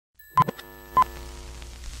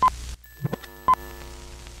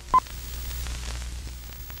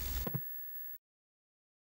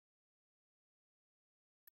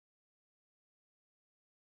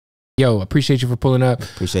Yo, appreciate you for pulling up.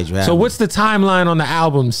 Appreciate you having So me. what's the timeline on the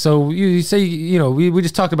albums? So you say, you know, we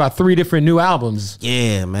just talked about 3 different new albums.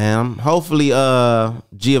 Yeah, man. Hopefully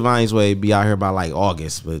Giovanni's Way be out here by like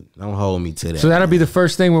August, but don't hold me to that. So that'll be the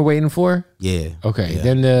first thing we're waiting for? Yeah. Okay. Yeah.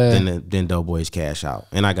 Then Then Doughboys Cash Out.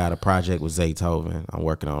 And I got a project with Zaytoven I'm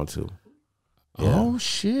working on too. Yeah. Oh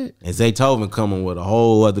shit. And Zaytoven coming with a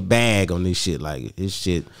whole other bag on this shit. Like his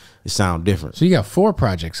shit, it sound different. So you got 4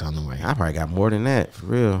 projects on the way. I probably got more than that, for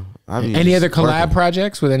real. Any other collab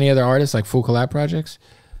projects with any other artists, like full collab projects?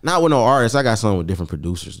 Not with no artists. I got some with different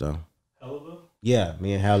producers though. Helliva? Yeah,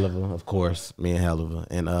 me and Helliva, of course. Me and Helliva.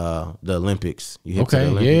 And the Olympics. You hip to the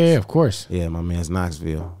Olympics? Yeah, of course. Yeah, my man's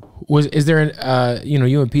Knoxville. Is there an you know,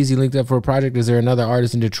 you and PZ linked up for a project? Is there another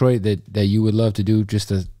artist in Detroit that you would love to do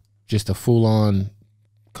just a full on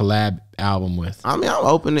collab album with? I mean, I'm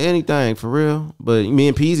open to anything for real. But me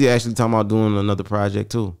and Peasy actually talking about doing another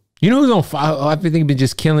project too. You know who's on fire? I think they've been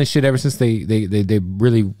just killing shit ever since they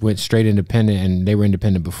really went straight independent, and they were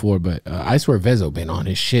independent before. But I swear Vezo been on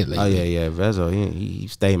his shit lately. Oh yeah, Vezo, he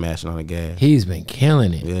stay mashing on the gas. He's been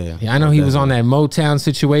killing it. Yeah, I know he was on that Motown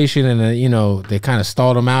situation, and you know, they kind of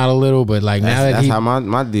stalled him out a little. But like that's how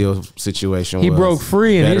my deal situation was. He broke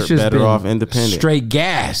free, and it's just better off independent. Straight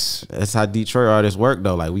gas. That's how Detroit artists work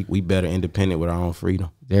though. Like we better independent with our own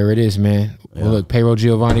freedom. There it is, man. Yeah. Well, look, Payroll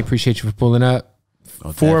Giovanni, appreciate you for pulling up.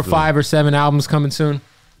 4 or 5 or 7 albums coming soon.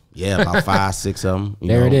 Yeah, about 5, 6 of them.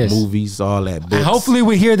 There it is. Movies, all that. Books. And hopefully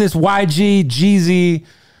we hear this YG, Jeezy.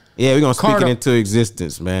 Yeah, we're gonna speak it into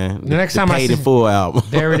existence, man. The next time I paid see in full album.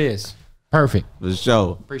 There it is. Perfect. For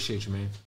sure. Appreciate you, man.